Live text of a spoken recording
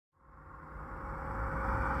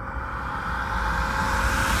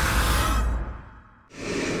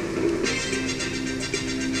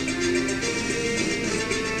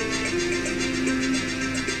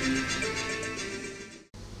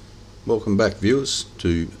Welcome back, viewers,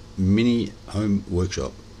 to Mini Home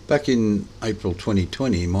Workshop. Back in April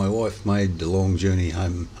 2020, my wife made the long journey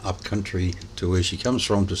home up country to where she comes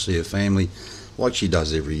from to see her family, like she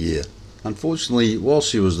does every year. Unfortunately, while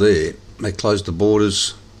she was there, they closed the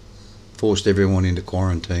borders, forced everyone into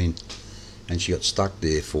quarantine, and she got stuck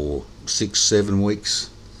there for 6-7 weeks.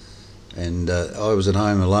 And I was at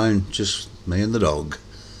home alone, just me and the dog.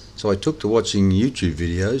 So I took to watching YouTube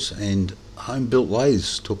videos, and home-built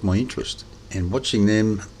lathes took my interest. And watching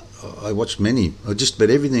them, I watched many, just about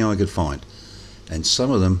everything I could find. And some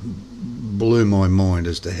of them blew my mind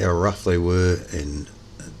as to how rough they were, and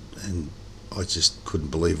I just couldn't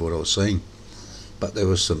believe what I was seeing. But there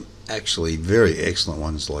were some actually very excellent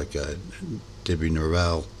ones, like Debbie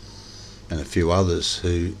Norvell and a few others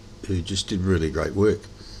who just did really great work.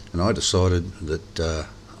 And I decided that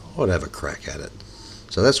I'd have a crack at it.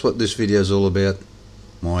 So that's what this video is all about,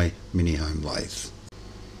 my mini home lathe.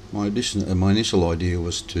 My initial idea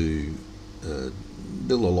was to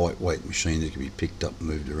build a lightweight machine that could be picked up and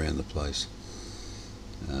moved around the place.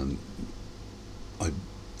 I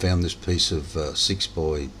found this piece of 6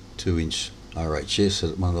 by 2 inch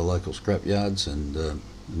RHS at one of the local scrap yards, and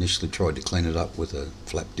initially tried to clean it up with a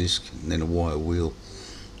flap disc and then a wire wheel.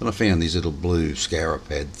 Then I found these little blue scourer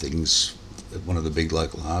pad things at one of the big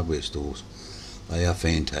local hardware stores. They are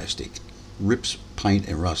fantastic. Rips paint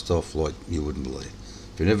and rust off like you wouldn't believe.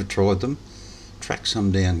 If you've never tried them, track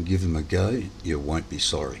some down and give them a go. You won't be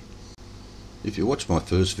sorry. If you watched my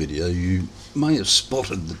first video, you may have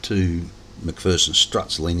spotted the two McPherson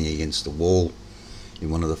struts leaning against the wall in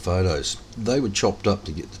one of the photos. They were chopped up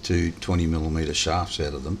to get the two 20mm shafts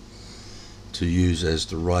out of them to use as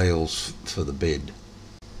the rails for the bed.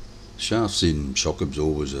 Shafts in shock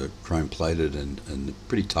absorbers are chrome plated and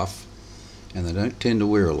pretty tough, and they don't tend to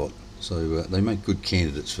wear a lot. So they make good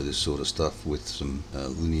candidates for this sort of stuff with some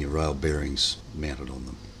linear rail bearings mounted on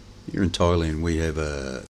them. Here in Thailand we have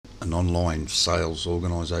an online sales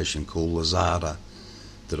organisation called Lazada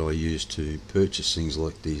that I use to purchase things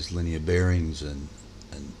like these linear bearings and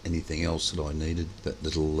anything else that I needed. That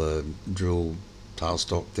little drill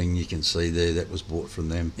tailstock thing you can see there, that was bought from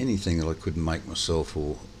them. Anything that I couldn't make myself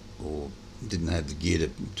or didn't have the gear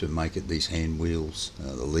to make it, these hand wheels,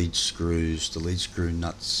 the lead screws, the lead screw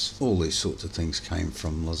nuts, all these sorts of things came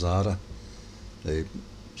from Lazada. They're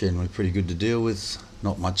generally pretty good to deal with.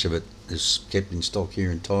 Not much of it is kept in stock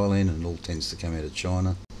here in Thailand, and it all tends to come out of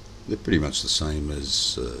China. They're pretty much the same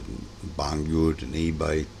as Banggood and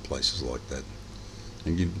eBay, places like that,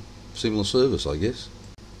 and give similar service, I guess.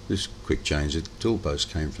 This quick change, the tool post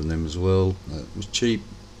came from them as well. It was cheap,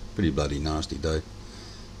 pretty bloody nasty though.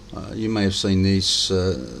 You may have seen these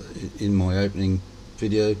in my opening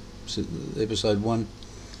video, episode 1.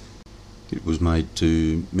 It was made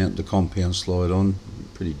to mount the compound slide on,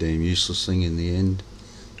 pretty damn useless thing in the end,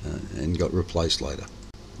 and got replaced later.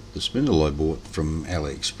 The spindle I bought from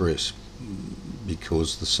AliExpress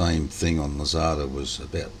because the same thing on Lazada was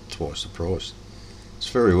about twice the price. It's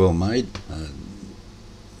very well made,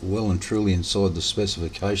 well and truly inside the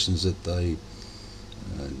specifications that they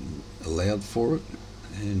allowed for it.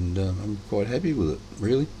 And I'm quite happy with it,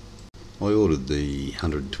 really. I ordered the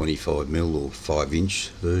 125mm or 5-inch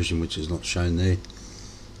version, which is not shown there,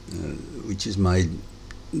 which is made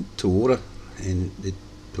to order, and it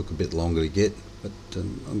took a bit longer to get, but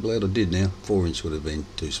I'm glad I did now. 4-inch would have been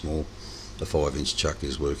too small. The 5-inch chuck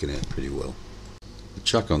is working out pretty well. The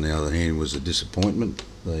chuck, on the other hand, was a disappointment.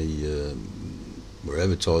 They were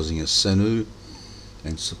advertising as Sanu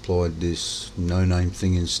and supplied this no-name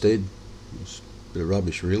thing instead. It was a bit of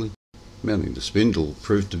rubbish, really. Mounting the spindle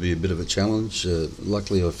proved to be a bit of a challenge.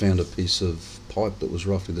 Luckily I found a piece of pipe that was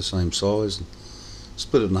roughly the same size, and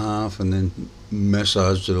split it in half and then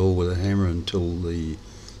massaged it all with a hammer until the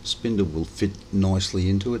spindle will fit nicely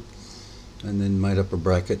into it, and then made up a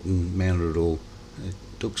bracket and mounted it all. It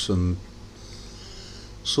took some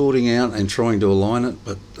sorting out and trying to align it,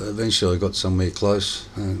 but eventually I got somewhere close.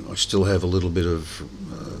 I still have a little bit of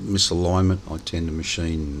misalignment. I tend to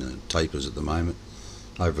machine tapers at the moment.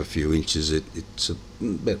 Over a few inches, it's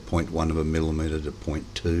about 0.1 of a millimetre to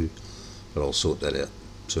 0.2, but I'll sort that out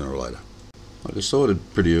sooner or later. I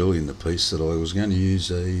decided pretty early in the piece that I was going to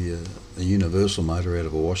use a universal motor out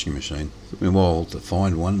of a washing machine. It took me a while to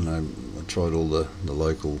find one. I tried all the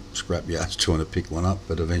local scrap yards trying to pick one up,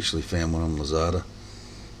 but eventually found one on Lazada.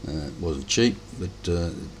 It wasn't cheap, but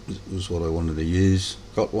it was what I wanted to use.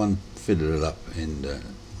 Got one, fitted it up, and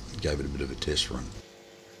gave it a bit of a test run.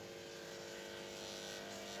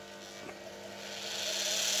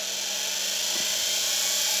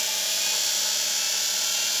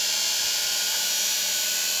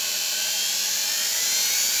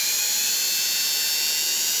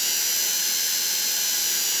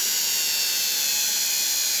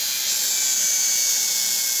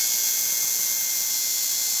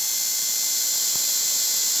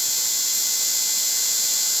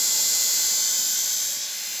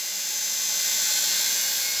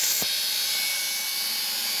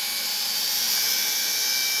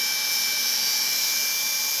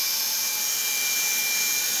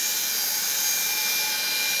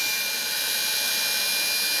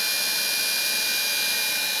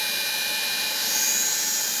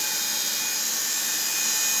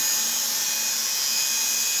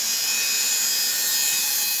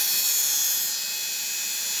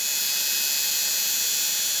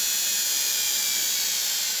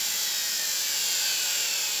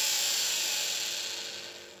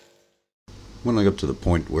 When I got to the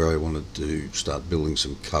point where I wanted to start building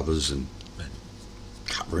some covers and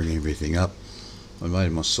covering everything up, I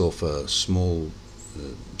made myself a small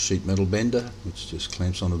sheet metal bender which just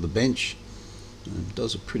clamps onto the bench and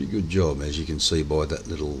does a pretty good job, as you can see by that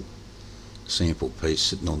little sample piece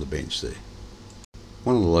sitting on the bench there.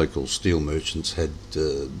 One of the local steel merchants had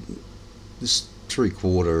this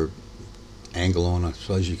 3/4 angle on, I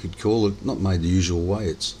suppose you could call it, not made the usual way.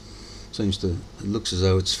 It looks as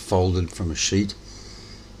though it's folded from a sheet.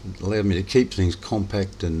 It allowed me to keep things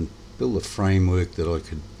compact and build a framework that I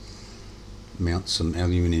could mount some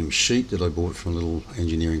aluminium sheet that I bought from a little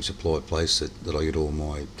engineering supply place that I get all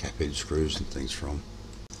my cap head screws and things from.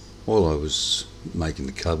 While I was making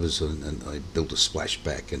the covers, and I built a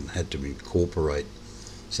splashback and had to incorporate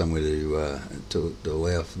somewhere to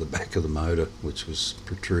allow for the back of the motor, which was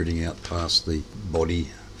protruding out past the body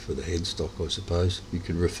for the headstock, I suppose you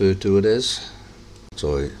could refer to it as.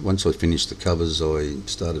 So once I finished the covers, I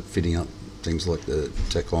started fitting up things like the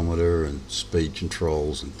tachometer and speed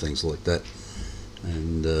controls and things like that,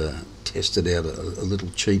 and tested out a little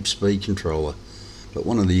cheap speed controller. But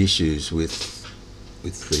one of the issues with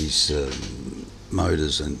these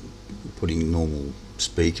motors and putting normal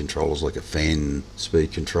speed controllers like a fan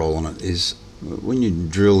speed control on it is when you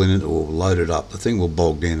drill in it or load it up, the thing will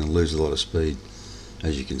bog down and lose a lot of speed,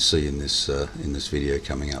 as you can see in this video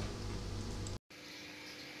coming up.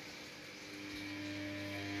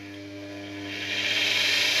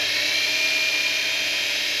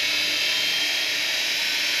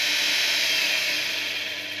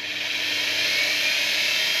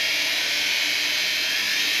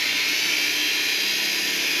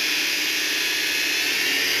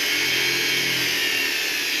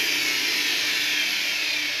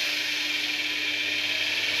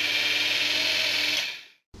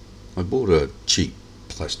 I bought a cheap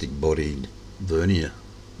plastic bodied vernier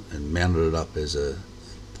and mounted it up as a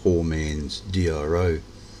poor man's DRO.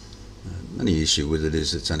 The only issue with it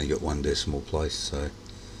is it's only got 1 decimal place, so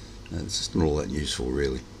it's just not all that useful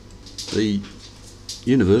really. The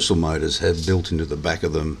universal motors have built into the back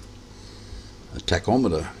of them a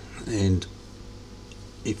tachometer, and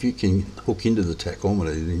if you can hook into the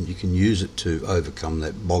tachometer, then you can use it to overcome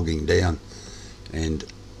that bogging down. And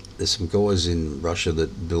there's some guys in Russia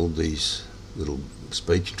that build these little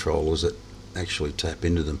speed controllers that actually tap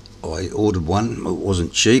into them. I ordered one, it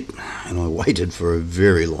wasn't cheap, and I waited for a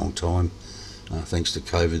very long time. Thanks to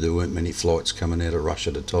COVID, there weren't many flights coming out of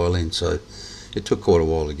Russia to Thailand, so it took quite a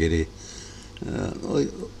while to get here. I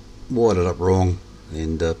wired it up wrong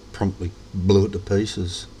and promptly blew it to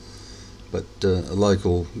pieces. But a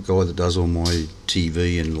local guy that does all my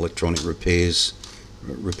TV and electronic repairs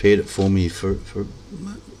repaired it for me for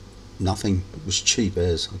nothing. It was cheap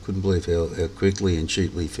as. I couldn't believe how quickly and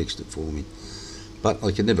cheaply he fixed it for me. But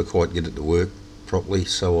I could never quite get it to work properly,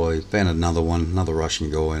 so I found another Russian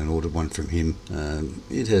guy, and ordered one from him.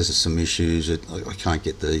 It has some issues. I can't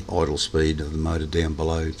get the idle speed of the motor down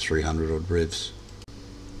below 300 odd revs.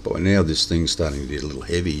 By now this thing's starting to get a little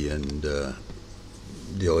heavy, and the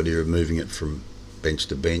idea of moving it from bench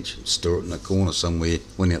to bench and store it in a corner somewhere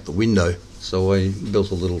went out the window. So I built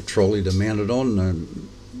a little trolley to mount it on, and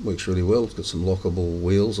works really well. It's got some lockable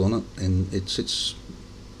wheels on it, and it sits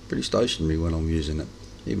pretty stationary when I'm using it,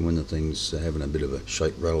 even when the thing's having a bit of a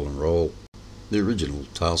shake, rattle and roll. The original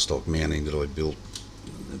tailstock mounting that I built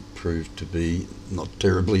proved to be not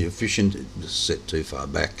terribly efficient. It was set too far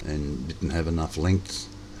back and didn't have enough length,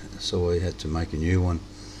 so I had to make a new one,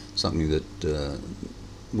 something that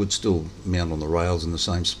would still mount on the rails in the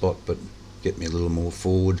same spot but get me a little more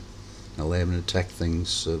forward and allow me to attack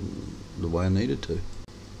things the way I needed to.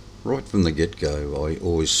 Right from the get-go, I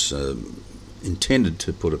always intended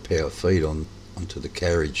to put a power feed onto the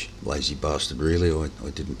carriage. Lazy bastard really. I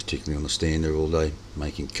didn't particularly understand there all day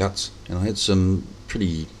making cuts, and I had some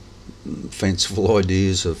pretty fanciful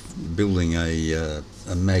ideas of building a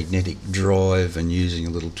magnetic drive and using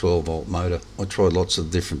a little 12-volt motor. I tried lots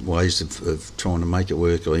of different ways of trying to make it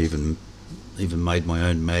work. I even made my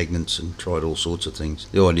own magnets and tried all sorts of things.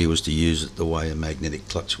 The idea was to use it the way a magnetic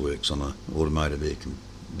clutch works on an automotive air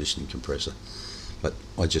conditioning compressor, but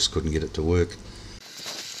I just couldn't get it to work.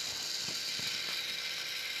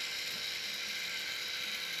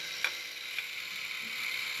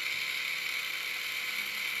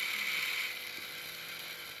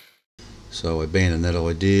 So I abandoned that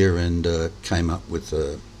idea and came up with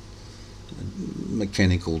a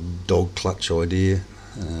mechanical dog clutch idea.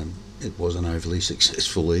 It wasn't overly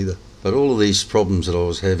successful either. But all of these problems that I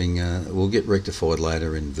was having will get rectified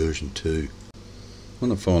later in version 2.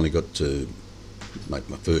 When I finally got to make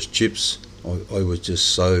my first chips, I was just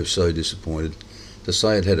so disappointed. To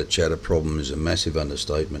say it had a chatter problem is a massive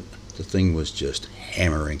understatement. The thing was just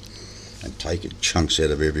hammering and taking chunks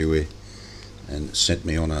out of everywhere, and it sent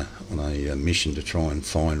me on a mission to try and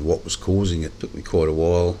find what was causing it. It took me quite a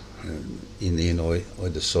while. In the end, I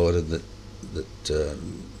decided that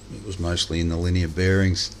it was mostly in the linear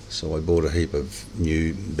bearings. So I bought a heap of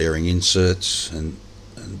new bearing inserts and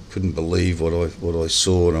couldn't believe what I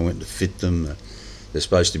saw, and I went to fit them. They're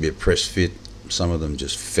supposed to be a press fit. Some of them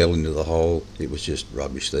just fell into the hole. It was just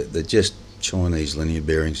rubbish. They're just Chinese linear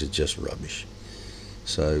bearings are just rubbish.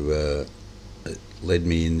 So it led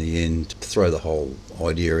me in the end to throw the whole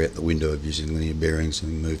idea out the window of using linear bearings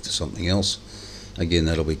and move to something else. Again,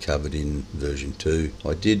 that'll be covered in version 2.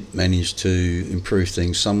 I did manage to improve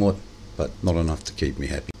things somewhat, but not enough to keep me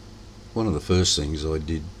happy. One of the first things I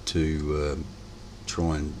did to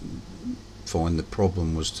try and find the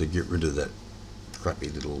problem was to get rid of that crappy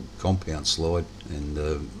little compound slide, and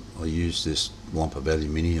I used this lump of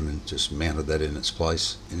aluminium and just mounted that in its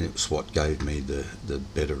place, and it was what gave me the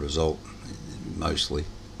better result mostly.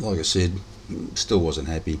 Like I said, still wasn't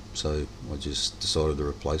happy, so I just decided to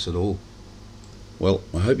replace it all. Well,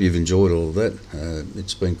 I hope you've enjoyed all of that.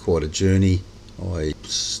 It's been quite a journey. I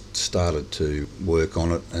started to work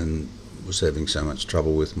on it and was having so much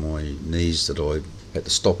trouble with my knees that I had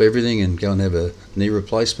to stop everything and go and have a knee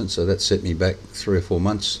replacement, so that set me back 3 or 4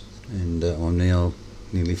 months, and I'm now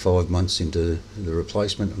nearly 5 months into the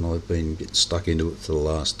replacement, and I've been getting stuck into it for the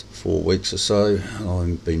last 4 weeks or so.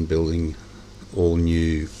 I've been building all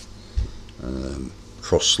new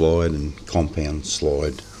cross slide and compound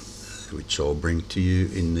slide, which I'll bring to you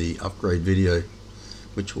in the upgrade video,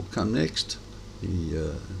 which will come next,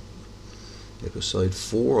 the episode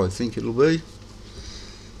 4 I think it'll be.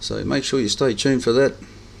 So make sure you stay tuned for that.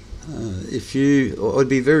 I'd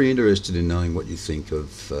be very interested in knowing what you think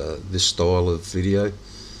of this style of video.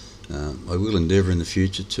 I will endeavour in the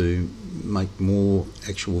future to make more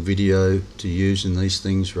actual video to use in these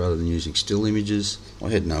things rather than using still images. I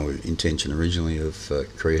had no intention originally of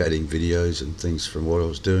creating videos and things from what I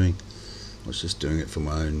was doing. I was just doing it for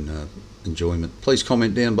my own enjoyment. Please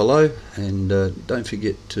comment down below, and don't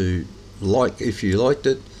forget to like if you liked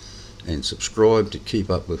it, and subscribe to keep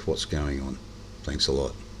up with what's going on. Thanks a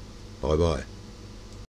lot. Bye bye.